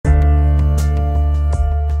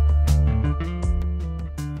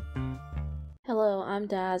I'm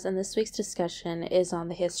Daz, and this week's discussion is on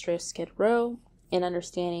the history of Skid Row and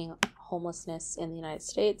understanding homelessness in the United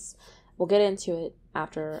States. We'll get into it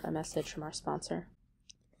after a message from our sponsor.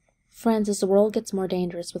 Friends, as the world gets more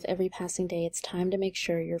dangerous with every passing day, it's time to make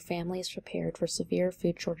sure your family is prepared for severe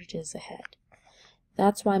food shortages ahead.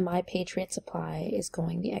 That's why My Patriot Supply is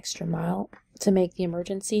going the extra mile to make the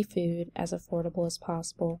emergency food as affordable as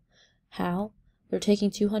possible. How? They're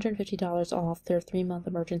taking $250 off their 3-month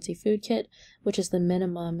emergency food kit, which is the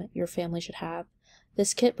minimum your family should have.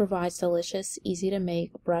 This kit provides delicious,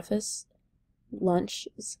 easy-to-make breakfasts,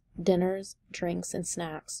 lunches, dinners, drinks, and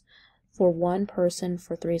snacks for one person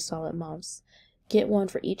for 3 solid months. Get one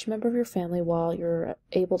for each member of your family while you're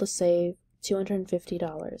able to save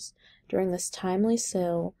 $250 during this timely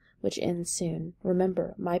sale, which ends soon.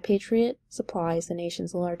 Remember, My Patriot Supply is the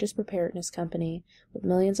nation's largest preparedness company with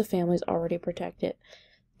millions of families already protected.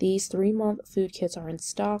 These 3-month food kits are in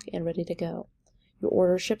stock and ready to go. Your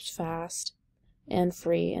order ships fast and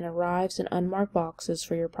free and arrives in unmarked boxes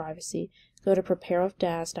for your privacy. Go to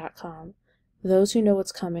preparewithdaz.com. Those who know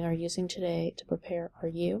what's coming are using today to prepare. Are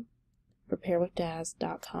you?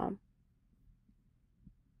 preparewithdaz.com.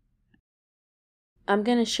 I'm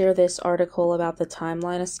going to share this article about the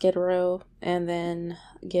timeline of Skid Row and then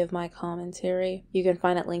give my commentary. You can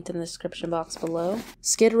find it linked in the description box below.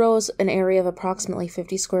 Skid Row is an area of approximately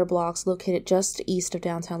 50 square blocks located just east of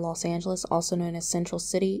downtown Los Angeles, also known as Central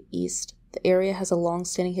City East. The area has a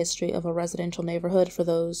long-standing history of a residential neighborhood for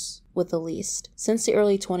those with the least. Since the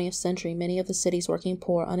early 20th century, many of the city's working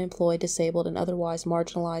poor, unemployed, disabled, and otherwise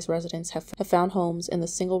marginalized residents have found homes in the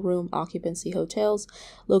single-room occupancy hotels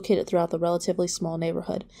located throughout the relatively small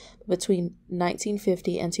neighborhood. Between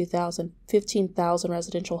 1950 and 2000, 15,000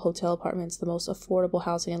 residential hotel apartments, the most affordable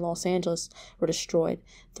housing in Los Angeles, were destroyed,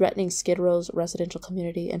 threatening Skid Row's residential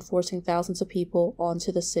community and forcing thousands of people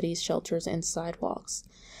onto the city's shelters and sidewalks.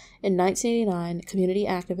 In 1989, community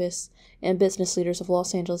activists and business leaders of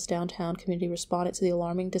Los Angeles downtown community responded to the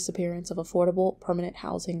alarming disappearance of affordable permanent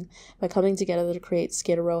housing by coming together to create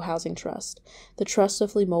Skid Row Housing Trust. The trust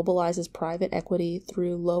swiftly mobilizes private equity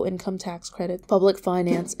through low-income tax credits, public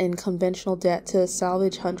finance, and conventional debt to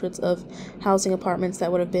salvage hundreds of housing apartments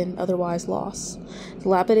that would have been otherwise lost.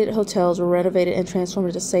 Dilapidated hotels were renovated and transformed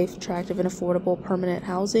into safe, attractive, and affordable permanent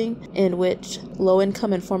housing in which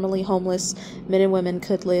low-income and formerly homeless men and women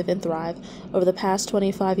could live and thrive. Over the past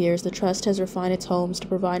 25 years, the Trust has refined its homes to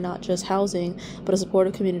provide not just housing, but a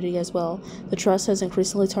supportive community as well. The Trust has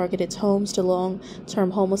increasingly targeted its homes to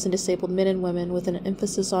long-term homeless and disabled men and women with an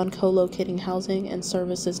emphasis on co-locating housing and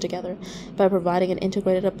services together by providing an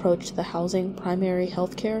integrated approach to the housing, primary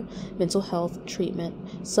health care, mental health treatment,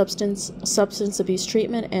 substance abuse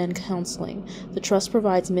treatment, and counseling. The Trust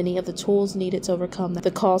provides many of the tools needed to overcome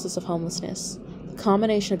the causes of homelessness. The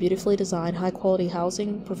combination of beautifully designed, high-quality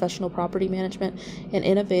housing, professional property management, and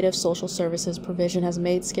innovative social services provision has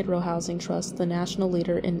made Skid Row Housing Trust the national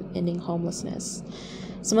leader in ending homelessness.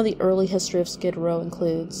 Some of the early history of Skid Row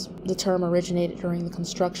includes the term originated during the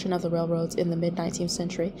construction of the railroads in the mid-19th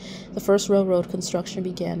century. The first railroad construction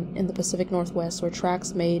began in the Pacific Northwest, where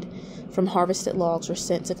tracks made from harvested logs were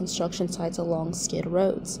sent to construction sites along skid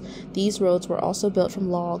roads. These roads were also built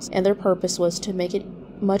from logs, and their purpose was to make it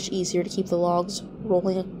much easier to keep the logs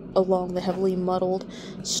rolling along the heavily muddled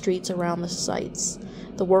streets around the sites.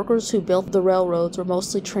 The workers who built the railroads were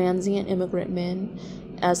mostly transient immigrant men,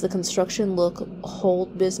 as the construction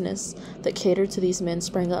hold business that catered to these men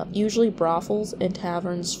sprang up, usually brothels and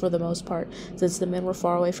taverns for the most part, since the men were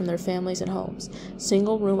far away from their families and homes.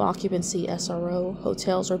 Single-room occupancy SRO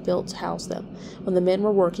hotels were built to house them. When the men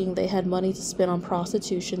were working, they had money to spend on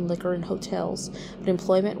prostitution, liquor, and hotels, but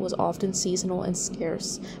employment was often seasonal and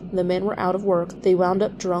scarce. When the men were out of work, they wound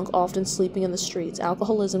up drunk, often sleeping in the streets.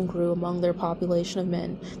 Alcoholism grew among their population of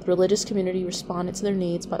men. The religious community responded to their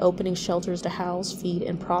needs by opening shelters to house, feed,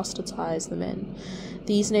 and proselytize the men.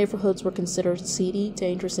 These neighborhoods were considered seedy,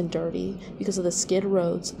 dangerous, and dirty. Because of the skid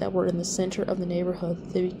roads that were in the center of the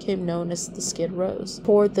neighborhood, they became known as the Skid Rows.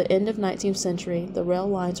 Toward the end of the 19th century, the rail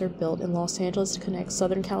lines were built in Los Angeles to connect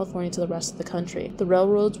Southern California to the rest of the country. The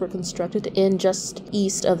railroads were constructed to end just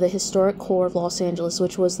east of the historic core of Los Angeles,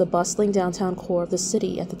 which was the bustling downtown core of the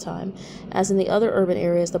city at the time. As in the other urban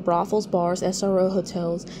areas, the brothels, bars, SRO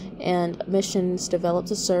hotels, and missions developed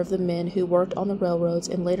to serve the men who worked on the railroads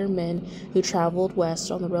and later men who traveled west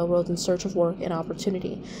on the railroads in search of work and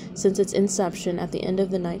opportunity. Since its inception at the end of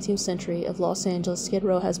the 19th century of Los Angeles, Skid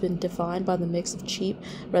Row has been defined by the mix of cheap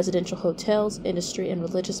residential hotels, industry, and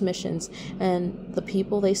religious missions, and the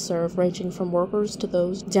people they serve, ranging from workers to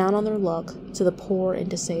those down on their luck to the poor and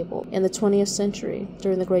disabled. In the 20th century,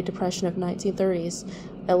 during the Great Depression of 1930s,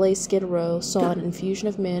 LA Skid Row saw an infusion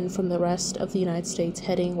of men from the rest of the United States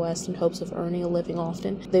heading west in hopes of earning a living.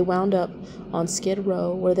 Often they wound up on Skid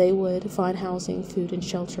Row, where they would find housing, food, and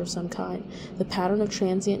shelter of some kind. The pattern of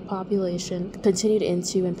transient population continued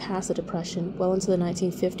into and past the Depression, well into the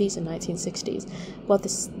 1950s and 1960s. But the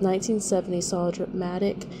 1970s saw a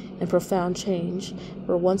dramatic and profound change,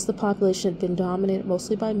 where once the population had been dominated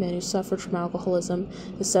mostly by men who suffered from alcoholism,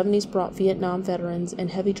 the 70s brought Vietnam veterans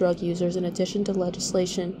and heavy drug users, in addition to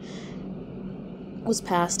legislation was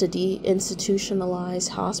passed to deinstitutionalize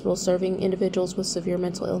hospitals serving individuals with severe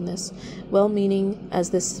mental illness. Well-meaning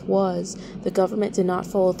as this was, the government did not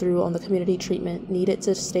follow through on the community treatment needed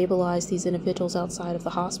to stabilize these individuals outside of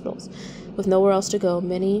the hospitals. With nowhere else to go,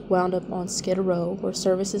 many wound up on Skid Row, where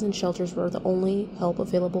services and shelters were the only help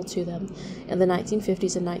available to them. In the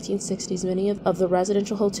 1950s and 1960s, many of the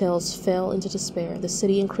residential hotels fell into despair. The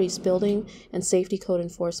city increased building and safety code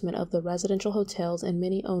enforcement of the residential hotels, and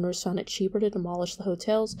many owners found it cheaper to demolish the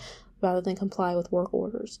hotels rather than comply with work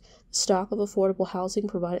orders. The stock of affordable housing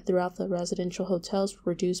provided throughout the residential hotels were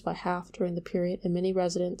reduced by half during the period, and many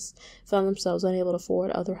residents found themselves unable to afford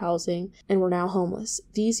other housing and were now homeless.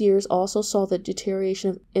 These years also saw the deterioration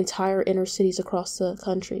of entire inner cities across the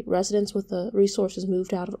country. Residents with the resources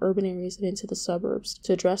moved out of urban areas and into the suburbs.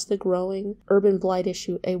 To address the growing urban blight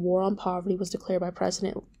issue, a war on poverty was declared by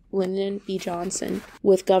President Lyndon B. Johnson.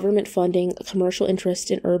 With government funding, a commercial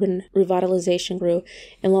interest in urban revitalization grew.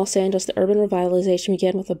 In Los Angeles, the urban revitalization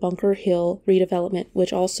began with the Bunker Hill redevelopment,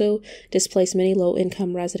 which also displaced many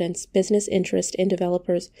low-income residents. Business interests and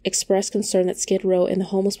developers expressed concern that Skid Row and the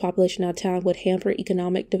homeless population downtown would hamper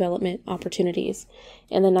economic development opportunities.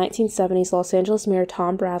 In the 1970s, Los Angeles Mayor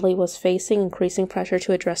Tom Bradley was facing increasing pressure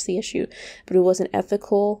to address the issue, but it was an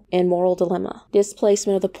ethical and moral dilemma.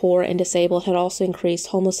 Displacement of the poor and disabled had also increased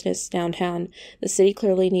homelessness downtown. The city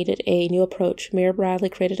clearly needed a new approach. Mayor Bradley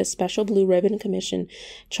created a special blue ribbon commission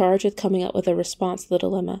charged with coming up with a response to the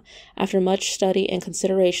dilemma. After much study and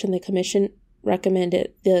consideration, the commission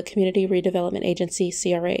recommended the Community Redevelopment Agency,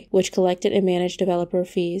 CRA, which collected and managed developer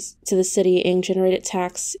fees to the city and generated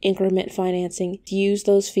tax increment financing to use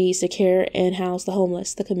those fees to care and house the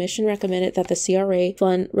homeless. The commission recommended that the CRA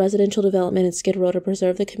fund residential development in Skid Row to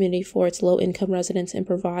preserve the community for its low-income residents and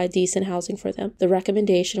provide decent housing for them. The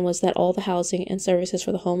recommendation was that all the housing and services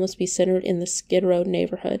for the homeless be centered in the Skid Row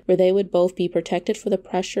neighborhood, where they would both be protected for the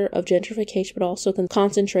pressure of gentrification but also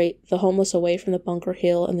concentrate the homeless away from the Bunker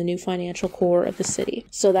Hill and the new financial core of the city.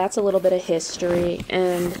 So that's a little bit of history,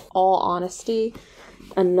 and all honesty,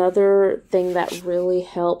 another thing that really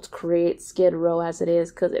helped create Skid Row as it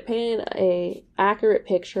is, because it painted a accurate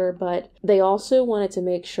picture, but they also wanted to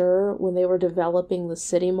make sure when they were developing the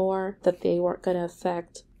city more that they weren't going to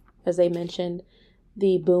affect, as they mentioned,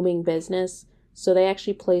 the booming business. So they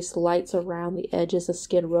actually placed lights around the edges of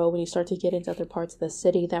Skid Row when you start to get into other parts of the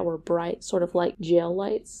city that were bright, sort of like jail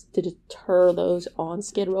lights, to deter those on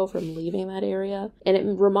Skid Row from leaving that area. And it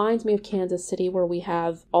reminds me of Kansas City, where we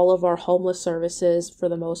have all of our homeless services, for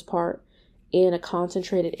the most part, in a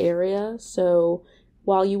concentrated area. So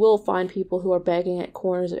while you will find people who are begging at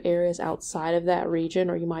corners of areas outside of that region,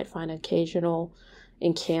 or you might find occasional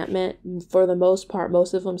encampment, for the most part,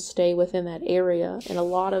 most of them stay within that area. And a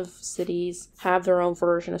lot of cities have their own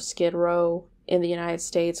version of Skid Row in the United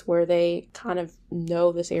States, where they kind of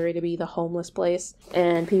know this area to be the homeless place,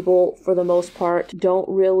 and people, for the most part, don't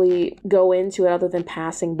really go into it other than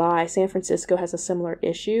passing by. San Francisco has a similar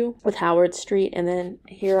issue with Howard Street, and then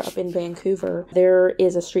here up in Vancouver, there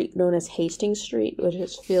is a street known as Hastings Street, which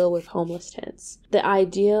is filled with homeless tents. The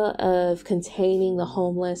idea of containing the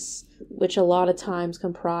homeless, which a lot of times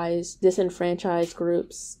comprise disenfranchised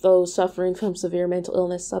groups, those suffering from severe mental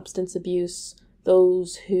illness, substance abuse,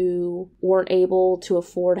 those who weren't able to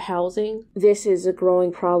afford housing. This is a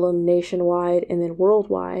growing problem nationwide and then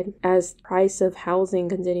worldwide. As the price of housing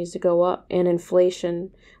continues to go up and inflation,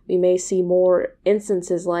 we may see more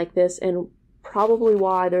instances like this, and probably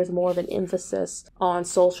why there's more of an emphasis on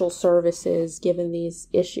social services given these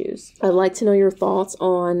issues. I'd like to know your thoughts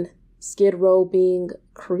on Skid Row being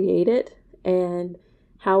created and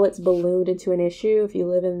how it's ballooned into an issue if you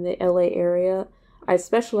live in the LA area. I'd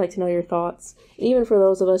especially like to know your thoughts, even for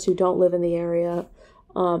those of us who don't live in the area.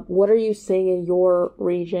 What are you seeing in your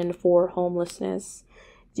region for homelessness?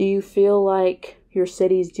 Do you feel like your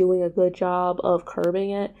city's doing a good job of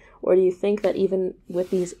curbing it? Or do you think that even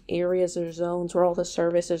with these areas or zones where all the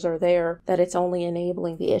services are there, that it's only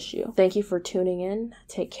enabling the issue? Thank you for tuning in.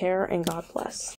 Take care and God bless.